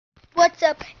What's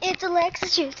up? It's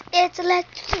Alexis Juice. It's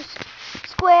Alexis Juice.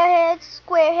 Square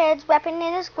heads, weapon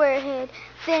in a square head.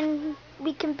 Then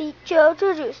we can beat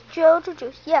Jojo Juice. Jojo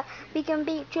Juice. Yeah, we can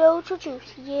beat Jojo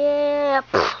Juice. Yeah.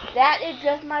 That is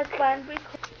just my friend. Hey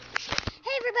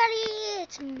everybody,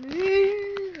 it's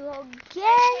me again.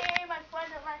 Hey, my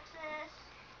friend Alexis.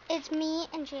 It's me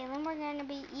and Jalen. We're gonna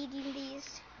be eating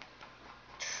these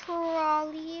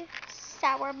trolley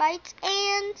sour bites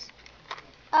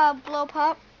and blow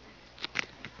pop.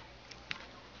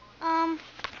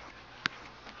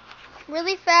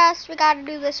 Really fast, we gotta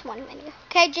do this one menu.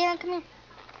 Okay, Jalen, come here.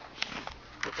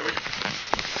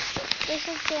 This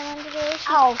is Jalen today. She's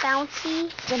bouncy,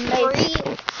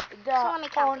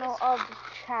 The owner of the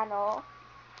channel.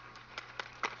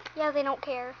 Yeah, they don't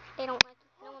care. They don't like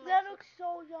it. No one That likes looks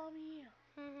so yummy.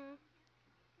 it.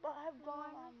 But I have gum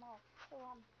in my mouth. Hold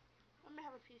on. Let me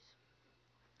have a piece.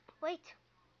 Wait.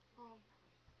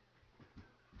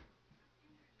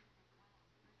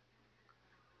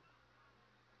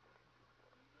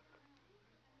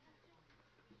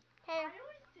 Hey. I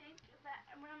always think that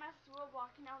when I'm at school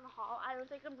walking down the hall, I don't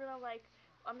think I'm gonna want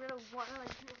to do a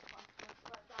fun stuff,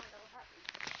 but that never happens.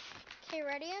 Okay,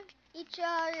 ready? Eat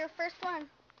your first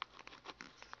one.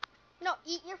 No,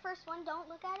 eat your first one. Don't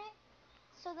look at it.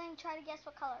 So then try to guess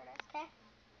what color it is, okay?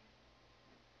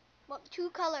 What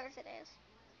two colors it is.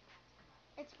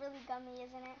 It's really gummy,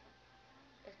 isn't it?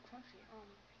 It's crunchy.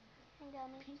 And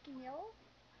gummy. Pink and yellow?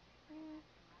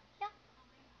 Yeah.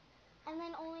 And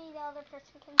then only the other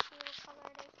person can see what color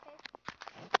it is, okay?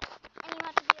 And you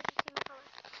have to be able to see the color.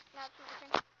 Now it's my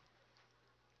turn.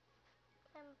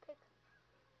 Can pick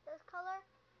this color.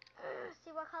 See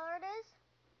what color it is?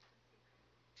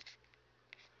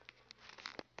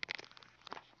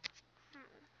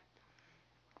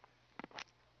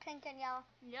 Pink and yellow.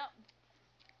 Yep.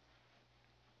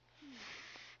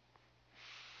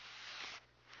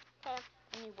 Okay.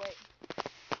 Anyway.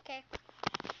 Okay.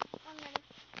 I'm ready.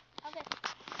 Okay.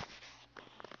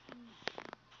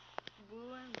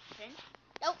 Blue and pink?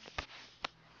 Nope.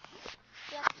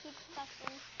 You have to keep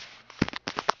stuffing.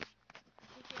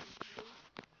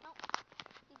 Nope.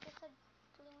 You just said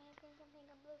blue and pink and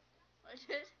blue. I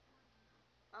did?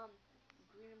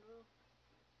 Green and blue?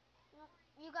 No,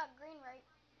 you got green right.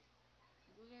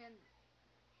 Green and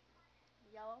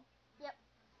yellow? Yep.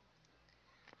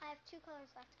 I have two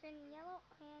colors left. Green and yellow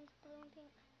and blue and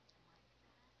pink.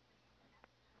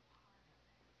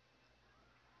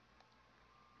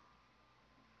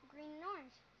 Green and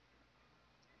orange.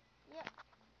 Yep.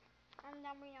 And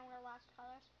then we know our last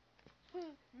colors.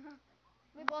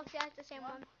 We both got the same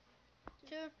one.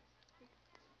 Two.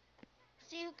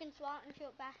 See who can swallow it and chew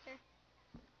it faster.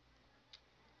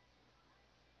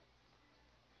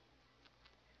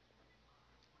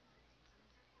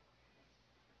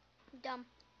 Dumb.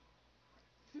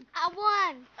 I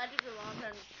won! I took a long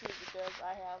time to chew because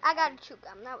I got to chew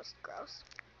gum. That was gross.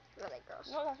 Really gross.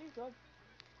 No, that's good.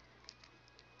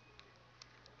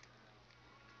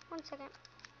 1 second.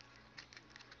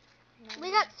 No. We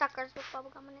got suckers with bubble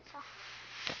gum in it, so.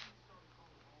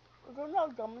 Is there no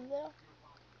gum in there?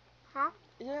 Huh?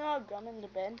 Is there no gum in the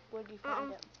bin? Where did you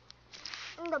find it?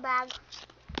 In the bag.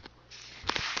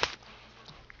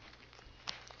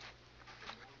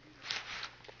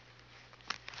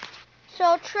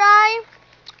 So try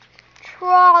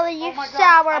trolley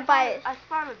sour bites. I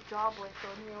found a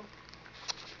jawbreaker meal.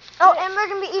 Oh, and we're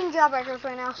gonna be eating jawbreakers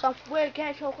right now, so. Wait, can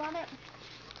I choke on it?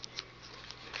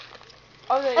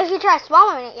 If you try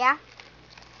swallowing it, yeah.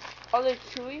 Are they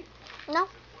chewy? No,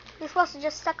 you're supposed to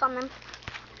just suck on them.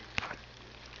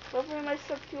 What if I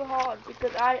stuck too hard?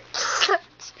 Because I...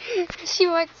 She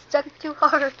might suck too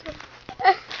hard. Give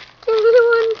me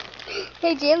one.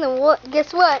 Hey Jalen, what?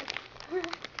 Guess what?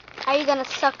 Are you gonna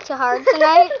suck too hard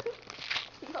tonight?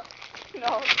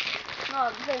 No,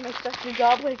 I'm saying I stuck the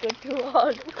jawbreaker too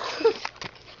hard.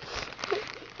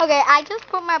 Okay, I just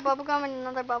put my bubblegum in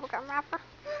another bubblegum wrapper.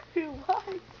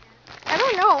 Why? I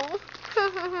don't know.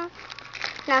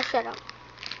 Now shut up.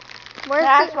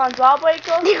 That's one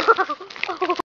jawbreaker?